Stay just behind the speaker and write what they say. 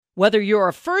Whether you're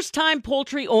a first-time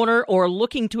poultry owner or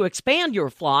looking to expand your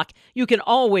flock, you can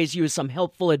always use some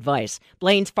helpful advice.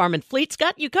 Blaine's Farm and Fleet's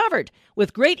got you covered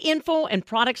with great info and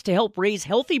products to help raise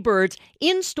healthy birds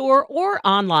in-store or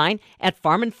online at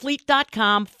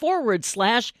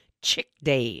farmandfleet.com/chick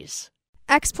days.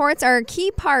 Exports are a key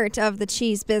part of the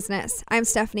cheese business. I'm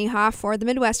Stephanie Hoff for the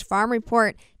Midwest Farm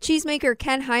Report. Cheesemaker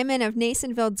Ken Hyman of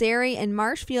Nasonville Dairy in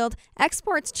Marshfield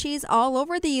exports cheese all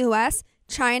over the U.S.,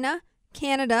 China,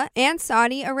 Canada, and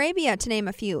Saudi Arabia, to name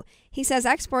a few. He says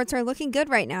exports are looking good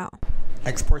right now.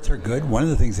 Exports are good. One of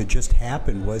the things that just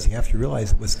happened was you have to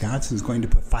realize that Wisconsin is going to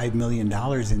put $5 million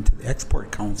into the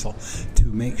Export Council to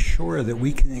make sure that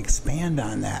we can expand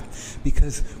on that.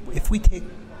 Because if we take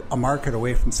a market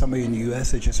away from somebody in the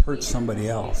U.S., it just hurts somebody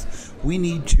else. We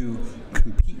need to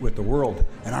compete with the world,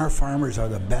 and our farmers are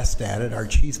the best at it. Our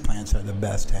cheese plants are the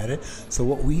best at it. So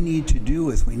what we need to do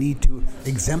is we need to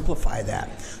exemplify that.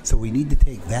 So we need to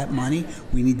take that money.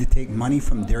 We need to take money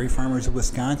from Dairy Farmers of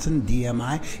Wisconsin,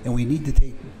 DMI, and we need to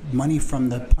take money from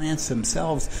the plants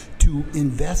themselves to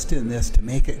invest in this to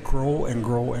make it grow and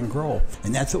grow and grow.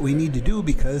 And that's what we need to do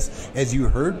because, as you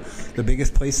heard, the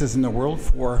biggest places in the world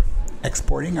for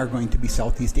exporting are going to be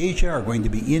Southeast Asia, are going to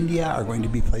be India, are going to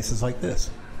be places like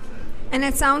this. And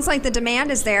it sounds like the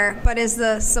demand is there, but is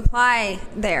the supply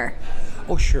there?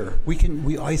 Oh, sure.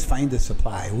 We always find the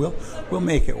supply. We'll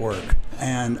make it work.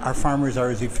 And our farmers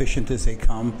are as efficient as they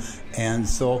come, and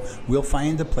so we'll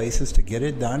find the places to get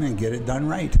it done and get it done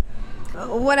right.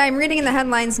 What I'm reading in the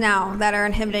headlines now that are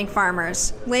inhibiting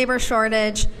farmers: labor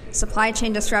shortage, supply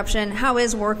chain disruption. How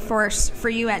is workforce for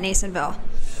you at Nasonville?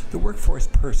 The workforce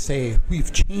per se,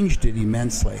 we've changed it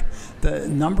immensely. The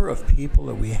number of people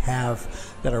that we have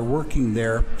that are working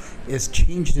there is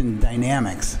changed in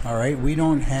dynamics, all right? We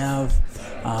don't have,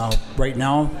 right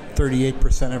now,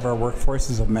 38% of our workforce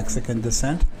is of Mexican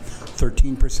descent,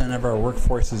 13% of our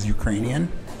workforce is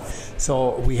Ukrainian.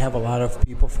 So we have a lot of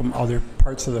people from other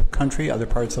parts of the country, other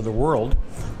parts of the world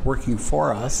working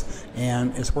for us,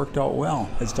 and it's worked out well.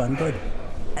 It's done good.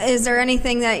 Is there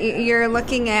anything that you're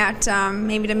looking at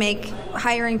maybe to make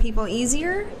hiring people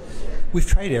easier? We've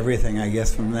tried everything, I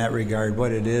guess, from that regard.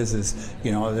 What it is,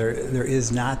 you know, there is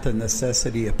not the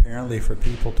necessity, apparently, for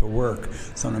people to work.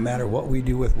 So no matter what we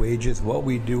do with wages, what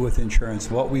we do with insurance,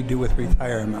 what we do with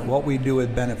retirement, what we do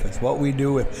with benefits, what we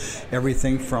do with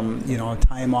everything from, you know,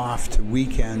 time off to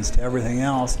weekends to everything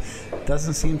else,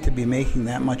 doesn't seem to be making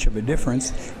that much of a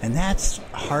difference. And that's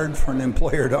hard for an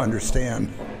employer to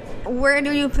understand. Where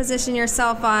do you position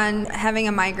yourself on having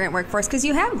a migrant workforce? Because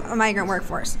you have a migrant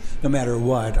workforce. No matter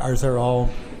what, ours are all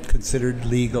considered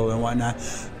legal and whatnot.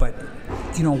 But,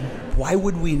 you know, why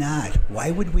would we not?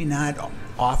 Why would we not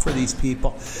offer these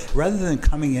people, rather than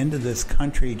coming into this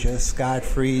country just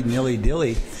scot-free,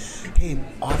 nilly-dilly, hey,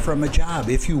 offer them a job.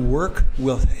 If you work,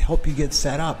 we'll help you get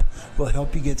set up. We'll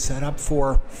help you get set up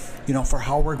for, you know, for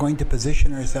how we're going to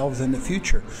position ourselves in the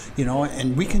future. You know,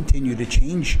 and we continue to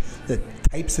change the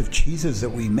types of cheeses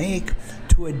that we make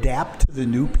to adapt to the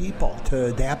new people, to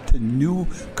adapt to new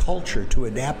culture, to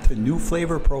adapt to new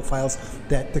flavor profiles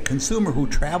that the consumer who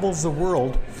travels the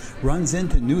world runs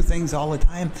into new things all the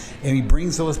time, and he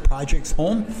brings those projects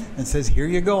home and says, here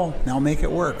you go, now make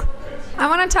it work. I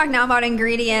want to talk now about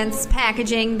ingredients,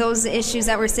 packaging, those issues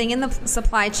that we're seeing in the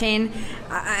supply chain.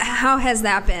 How has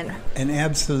that been? An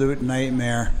absolute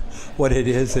nightmare. What it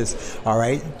is, all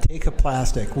right, take a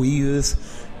plastic. We use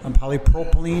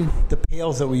polypropylene, the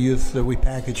pails that we use that we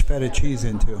package feta cheese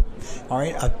into. All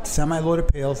right, a semi-load of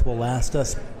pails will last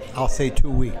us, I'll say, 2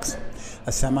 weeks.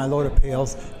 A semi-load of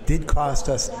pails did cost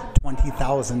us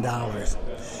 $20,000.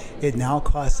 It now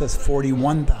costs us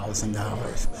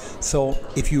 $41,000. So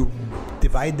if you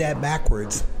divide that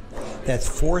backwards, that's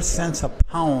 4 cents a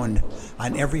pound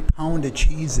on every pound of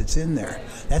cheese that's in there.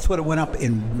 That's what it went up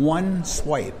in one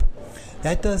swipe.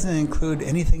 That doesn't include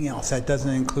anything else. That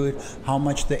doesn't include how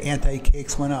much the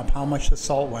anti-cakes went up, how much the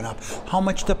salt went up, how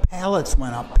much the pallets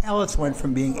went up. Pallets went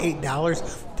from being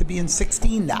 $8 to being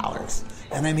 $16.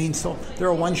 And I mean, so they're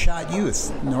a one-shot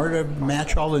use. In order to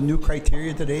match all the new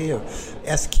criteria today of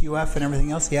SQF and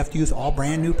everything else, you have to use all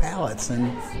brand new pallets.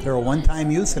 And they're a one-time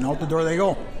use, and out the door they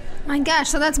go. My gosh,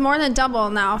 so that's more than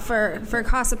double now for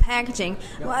cost of packaging.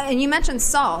 Yep. Well, and you mentioned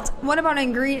salt. What about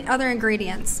other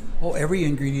ingredients? Oh, every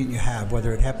ingredient you have,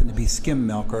 whether it happened to be skim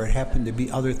milk or it happened to be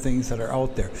other things that are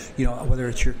out there. You know, whether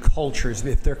it's your cultures,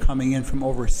 if they're coming in from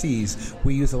overseas.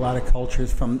 We use a lot of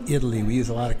cultures from Italy. We use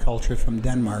a lot of cultures from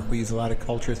Denmark. We use a lot of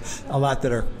cultures, a lot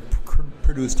that are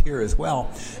produced here as well.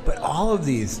 But all of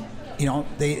these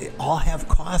they all have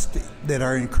costs that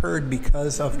are incurred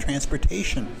because of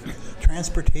transportation.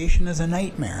 Transportation is a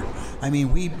nightmare. I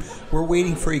mean, we're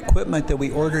waiting for equipment that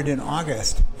we ordered in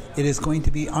August. It is going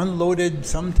to be unloaded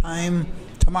sometime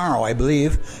tomorrow, I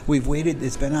believe. We've waited.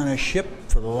 It's been on a ship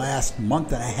for the last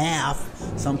month and a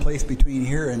half, someplace between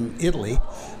here and Italy.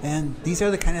 And these are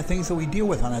the kind of things that we deal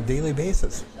with on a daily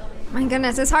basis. My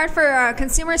goodness, it's hard for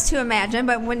consumers to imagine,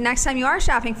 but when next time you are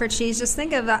shopping for cheese, just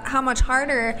think of how much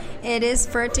harder it is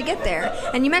for it to get there.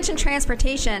 And you mentioned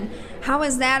transportation. How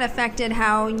has that affected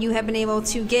how you have been able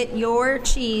to get your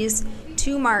cheese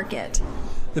to market?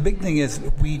 The big thing is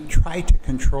we try to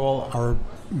control our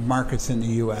markets in the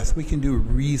U.S. We can do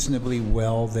reasonably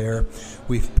well there.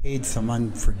 We've paid some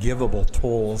unforgivable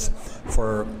tolls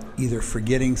for either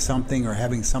forgetting something or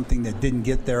having something that didn't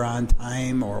get there on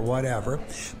time or whatever.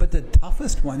 But the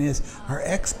toughest one is our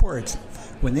exports.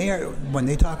 When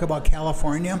they talk about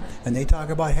California and they talk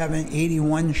about having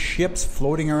 81 ships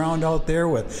floating around out there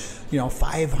with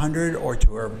 500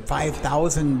 or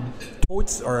 5,000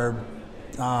 totes or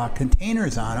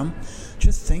containers on them,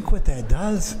 just think what that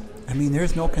does. I mean,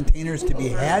 there's no containers to be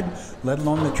had, let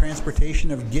alone the transportation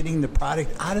of getting the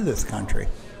product out of this country.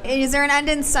 Is there an end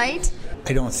in sight?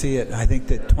 I don't see it. I think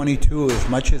that 22, as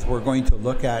much as we're going to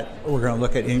look at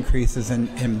increases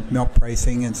in milk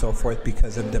pricing and so forth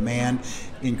because of demand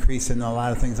increase and a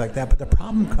lot of things like that. But the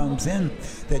problem comes in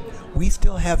that we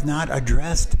still have not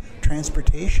addressed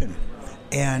transportation.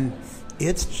 And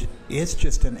it's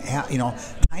just an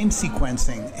time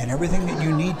sequencing and everything that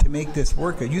you need to make this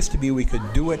work. It used to be we could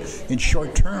do it in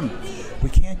short term. We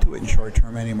can't do it in short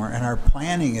term anymore, and our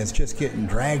planning is just getting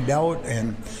dragged out,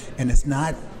 and it's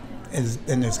not.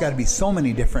 And there's got to be so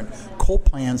many different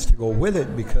co-plans to go with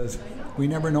it because we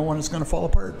never know when it's going to fall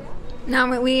apart.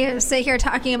 Now, we sit here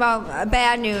talking about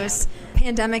bad news,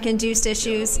 pandemic-induced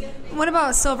issues. What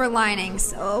about silver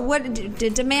linings?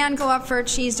 Did demand go up for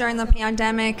cheese during the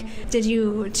pandemic? Did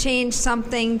you change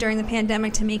something during the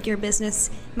pandemic to make your business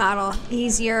model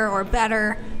easier or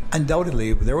better?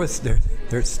 Undoubtedly, there's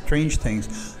strange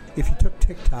things. If you took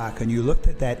TikTok and you looked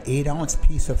at that 8-ounce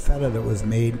piece of feta that was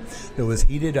made, that was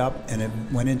heated up and it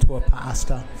went into a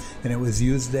pasta and it was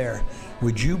used there,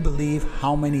 would you believe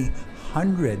how many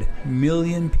 100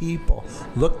 million people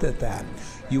looked at that?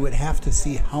 You would have to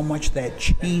see how much that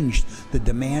changed the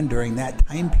demand during that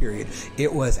time period.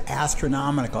 It was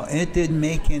astronomical, and it didn't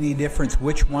make any difference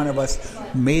which one of us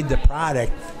made the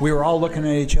product. We were all looking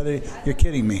at each other, you're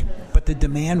kidding me. But the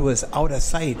demand was out of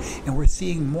sight, and we're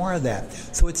seeing more of that.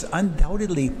 So it's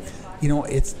undoubtedly,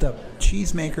 it's the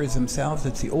cheesemakers themselves,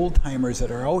 it's the old-timers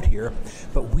that are out here,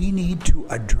 but we need to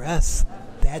address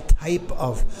that type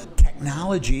of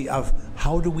technology of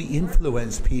how do we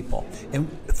influence people. And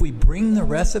if we bring the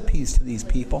recipes to these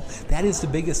people, that is the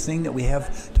biggest thing that we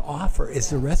have to offer,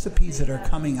 is the recipes that are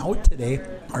coming out today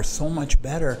are so much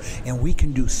better, and we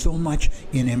can do so much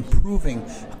in improving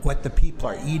what the people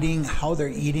are eating, how they're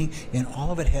eating, and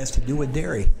all of it has to do with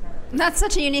dairy. That's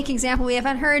such a unique example we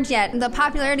haven't heard yet. The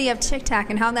popularity of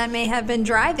TikTok and how that may have been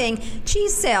driving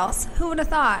cheese sales. Who would have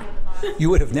thought?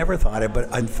 You would have never thought it, but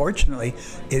unfortunately,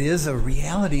 it is a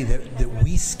reality that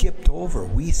we skipped over.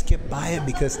 We skipped by it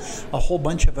because a whole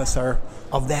bunch of us are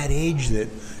of that age that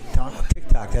talk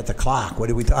TikTok, that's a clock. What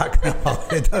are we talking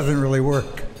about? It doesn't really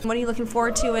work. What are you looking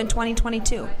forward to in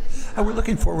 2022? We're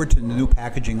looking forward to the new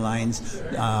packaging lines.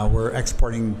 We're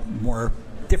exporting more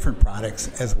different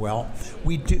products as well.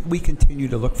 We continue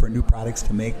to look for new products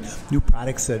to make, new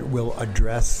products that will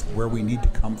address where we need to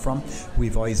come from.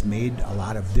 We've always made a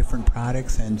lot of different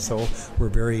products, and so we're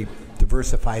very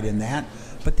diversified in that.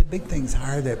 But the big things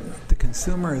are that the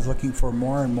consumer is looking for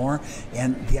more and more,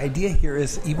 and the idea here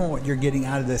is, even what you're getting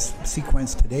out of this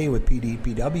sequence today with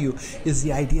PDPW, is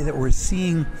the idea that we're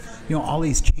seeing, all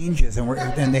these changes,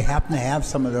 and they happen to have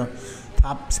some of the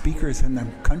top speakers in the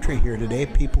country here today,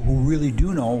 people who really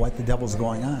do know what the devil's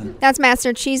going on. That's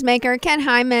master cheesemaker Ken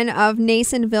Hyman of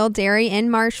Nasonville Dairy in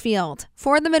Marshfield.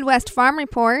 For the Midwest Farm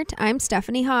Report, I'm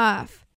Stephanie Hoff.